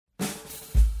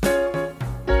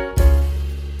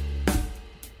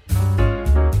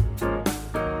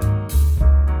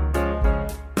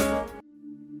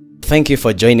thank you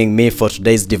for joining me for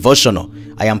today's devotional.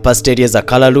 I am Pastor Eliezer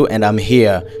Kalalu and I'm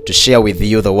here to share with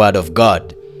you the Word of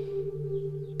God.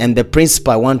 And the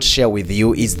principle I want to share with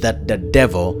you is that the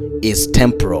devil is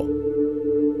temporal.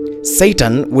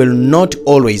 Satan will not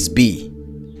always be.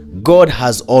 God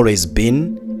has always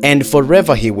been and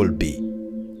forever he will be.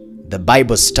 The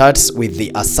Bible starts with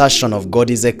the assertion of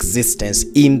God's existence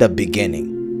in the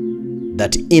beginning.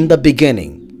 That in the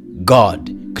beginning, God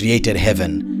created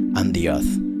heaven and the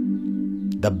earth.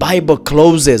 The Bible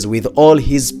closes with all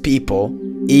his people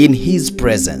in his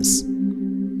presence.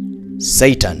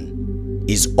 Satan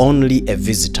is only a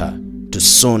visitor to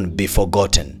soon be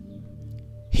forgotten.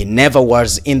 He never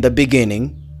was in the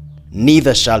beginning,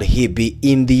 neither shall he be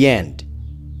in the end.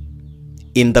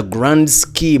 In the grand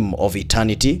scheme of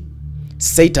eternity,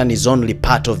 Satan is only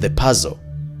part of the puzzle.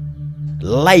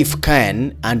 Life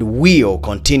can and will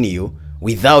continue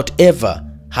without ever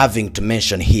having to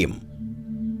mention him.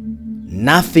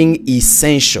 Nothing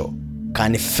essential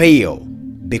can fail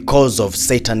because of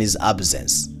Satan's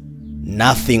absence.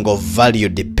 Nothing of value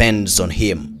depends on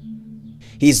him.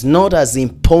 He is not as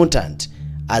important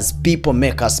as people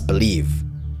make us believe.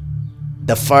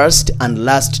 The first and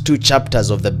last two chapters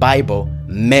of the Bible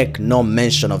make no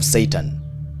mention of Satan.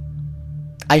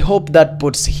 I hope that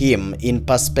puts him in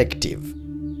perspective.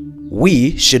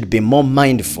 We should be more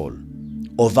mindful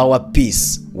of our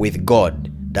peace with God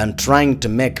than trying to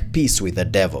make peace with the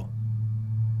devil.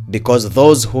 Because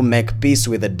those who make peace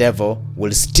with the devil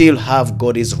will still have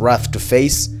God's wrath to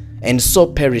face and so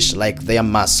perish like their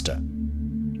master.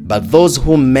 But those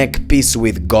who make peace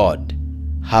with God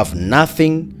have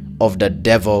nothing of the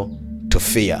devil to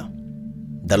fear.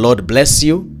 The Lord bless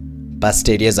you.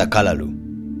 Pastor Eliezer Kalalu.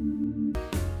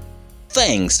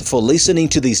 Thanks for listening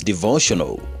to this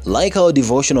devotional. Like our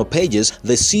devotional pages,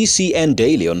 the CCN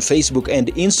Daily on Facebook and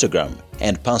Instagram,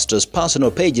 and Pastor's personal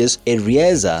pages,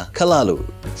 Eliezer Kalalu.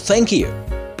 Thank you.